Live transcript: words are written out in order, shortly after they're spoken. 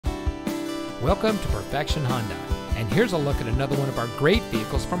Welcome to Perfection Honda, and here's a look at another one of our great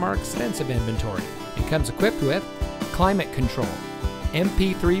vehicles from our extensive inventory. It comes equipped with climate control,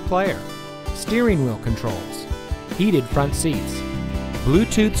 MP3 player, steering wheel controls, heated front seats,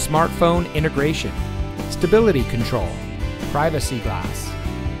 Bluetooth smartphone integration, stability control, privacy glass,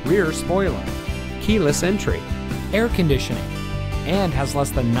 rear spoiler, keyless entry, air conditioning, and has less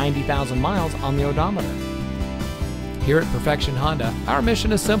than 90,000 miles on the odometer. Here at Perfection Honda, our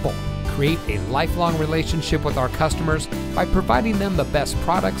mission is simple: create a lifelong relationship with our customers by providing them the best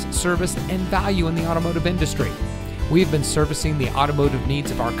products, service, and value in the automotive industry. We have been servicing the automotive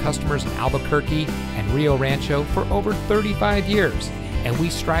needs of our customers in Albuquerque and Rio Rancho for over 35 years, and we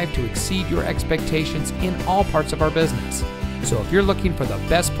strive to exceed your expectations in all parts of our business. So if you're looking for the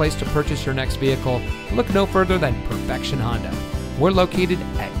best place to purchase your next vehicle, look no further than Perfection Honda. We're located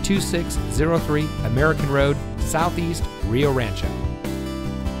at 2603 American Road, Southeast Rio Rancho.